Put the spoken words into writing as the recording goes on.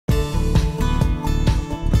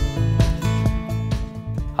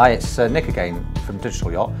Hi, it's Nick again from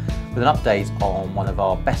Digital Yacht with an update on one of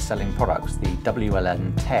our best-selling products, the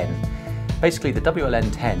WLN10. Basically, the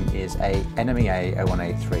WLN10 is a NMEA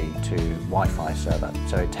 0183 to Wi-Fi server.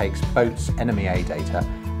 So it takes boat's NMEA data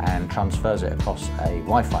and transfers it across a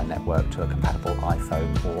Wi-Fi network to a compatible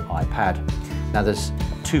iPhone or iPad. Now there's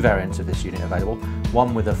two variants of this unit available,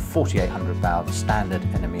 one with a 4800 baud standard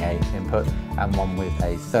NMEA input and one with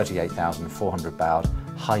a 38,400 baud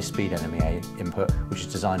high-speed NMEA input, which is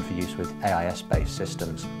designed for use with AIS-based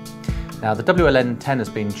systems. Now the WLN10 has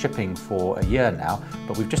been shipping for a year now,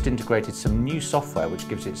 but we've just integrated some new software which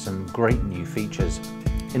gives it some great new features.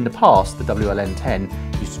 In the past, the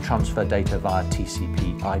WLN10 used to transfer data via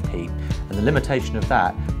TCP/IP, and the limitation of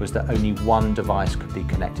that was that only one device could be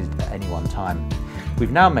connected at any one time.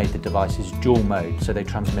 We've now made the devices dual mode, so they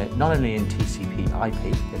transmit not only in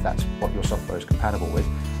TCP/IP, if that's what your software is compatible with,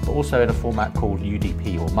 but also in a format called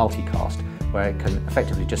UDP or multicast, where it can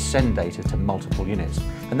effectively just send data to multiple units.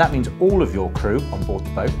 And that means all of your crew on board the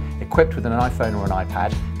boat, equipped with an iPhone or an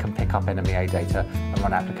iPad, can pick up NMEA data and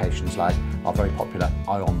run applications like our very popular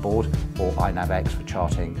iOnboard or iNavX for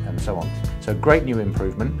charting and so on. So a great new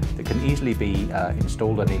improvement that can easily be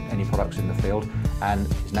installed on any products in the field and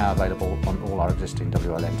is now available on all our existing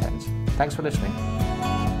WLN10s. Thanks for listening.